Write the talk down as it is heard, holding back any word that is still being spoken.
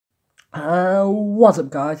What's up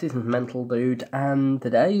guys, this is Mental Dude, and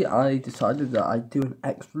today I decided that I'd do an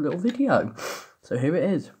extra little video. So here it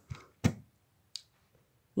is.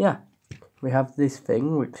 Yeah, we have this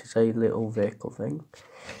thing, which is a little vehicle thing.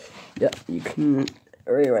 Yeah, you can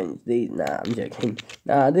rearrange these. Nah, I'm joking.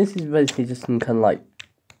 Nah, this is basically just some kind of like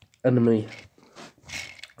enemy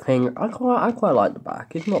thing. I quite like the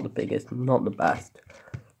back. It's not the biggest, not the best.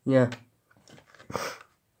 Yeah.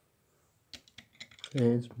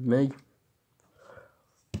 Here's me.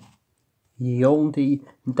 Yoldi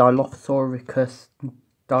Dilophosaurus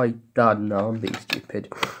no, I'm being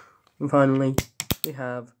stupid. And finally, we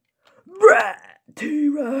have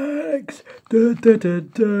T-Rex! Da, da, da,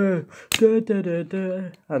 da, da, da, da, da.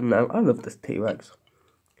 I don't know, I love this T-Rex.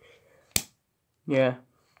 Yeah.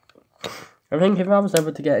 I think if I was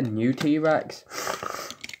ever to get a new T-Rex,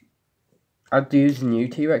 I'd use a new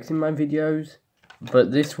T-Rex in my videos,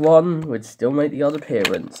 but this one would still make the odd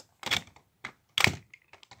appearance.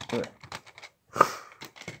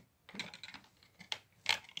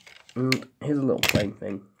 And here's a little plain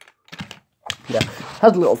thing. Yeah,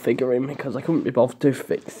 has a little figurine because I couldn't be bothered to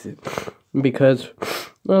fix it. Because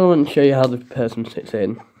I want to show you how the person sits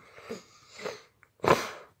in.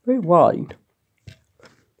 Very wide.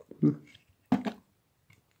 But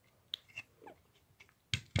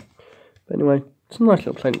anyway, it's a nice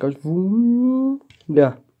little plane. It goes vroom.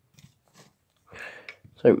 Yeah.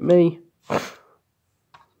 So me.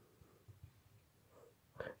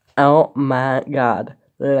 Oh my god.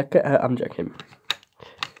 Look at her. I'm joking.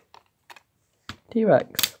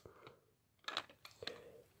 T-Rex.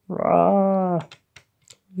 Ah.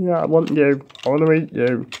 Yeah, I want you. I want to eat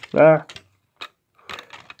you. Ah.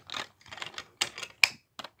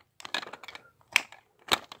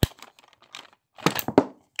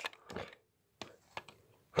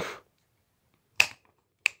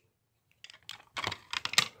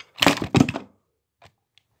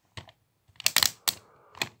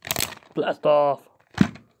 Blast off.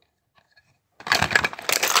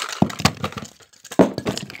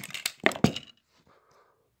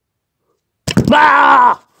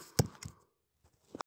 Ah!